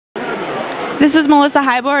This is Melissa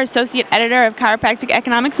Heyboer, Associate Editor of Chiropractic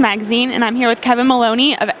Economics magazine, and I'm here with Kevin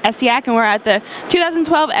Maloney of Essiac, and we're at the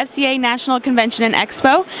 2012 FCA National Convention and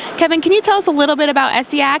Expo. Kevin, can you tell us a little bit about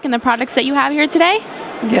Essiac and the products that you have here today?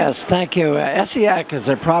 Yes, thank you. Essiac is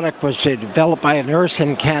a product was developed by a nurse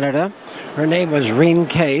in Canada. Her name was Reen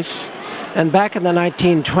Case. And back in the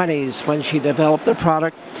 1920s, when she developed the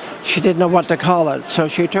product, she didn't know what to call it. So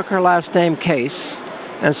she took her last name, Case,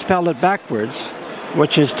 and spelled it backwards,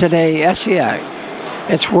 which is today Essiac.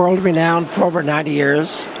 It's world-renowned for over 90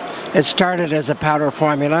 years. It started as a powder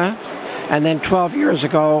formula, and then 12 years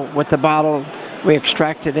ago, with the bottle, we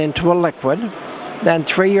extracted into a liquid. Then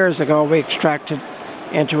 3 years ago, we extracted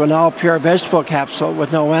into an all-pure vegetable capsule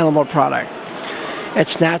with no animal product.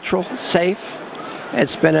 It's natural, safe.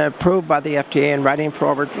 It's been approved by the FDA in writing for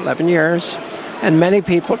over 11 years. And many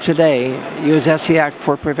people today use Essiac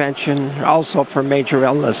for prevention, also for major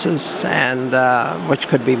illnesses, and which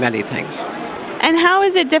could be many things. And how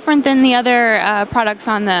is it different than the other products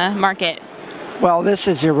on the market? Well, this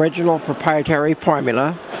is the original proprietary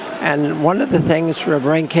formula. And one of the things for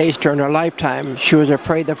Reen Case during her lifetime, she was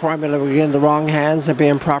afraid the formula would get in the wrong hands and be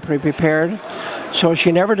improperly prepared. So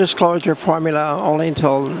she never disclosed her formula only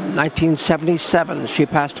until 1977. She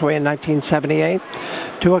passed away in 1978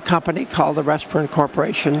 to a company called the Restaurant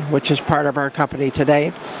Corporation, which is part of our company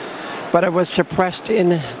today. But it was suppressed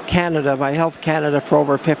in Canada by Health Canada for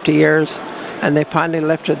over 50 years, and they finally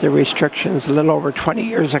lifted the restrictions a little over 20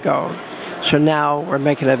 years ago. So now we're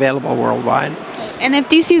making it available worldwide. And if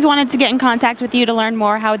DCs wanted to get in contact with you to learn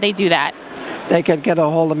more, how would they do that? They could get a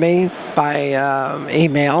hold of me by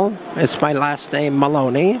email. It's my last name,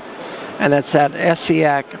 Maloney, and it's at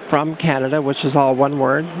Essiac from Canada, which is all one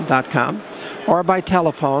word, .com, or by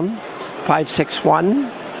telephone,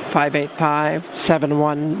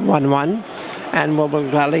 561-585-7111, and we'll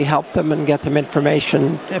gladly help them and get them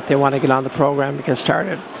information if they want to get on the program to get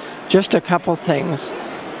started. Just a couple things.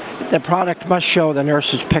 The product must show the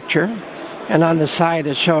nurse's picture, and on the side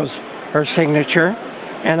it shows her signature,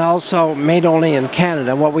 and also made only in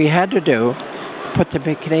Canada. What we had to do, put the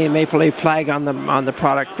Canadian Maple Leaf flag on the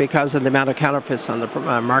product because of the amount of counterfeits on the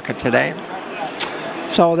market today.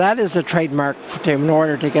 So that is a trademark in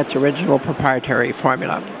order to get the original proprietary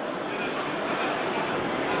formula.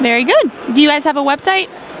 Very good. Do you guys have a website?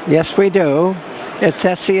 Yes, we do. It's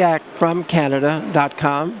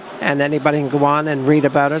essiacfromcanada.com, and anybody can go on and read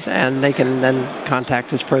about it, and they can then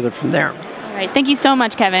contact us further from there. All right. Thank you so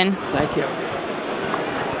much, Kevin. Thank you.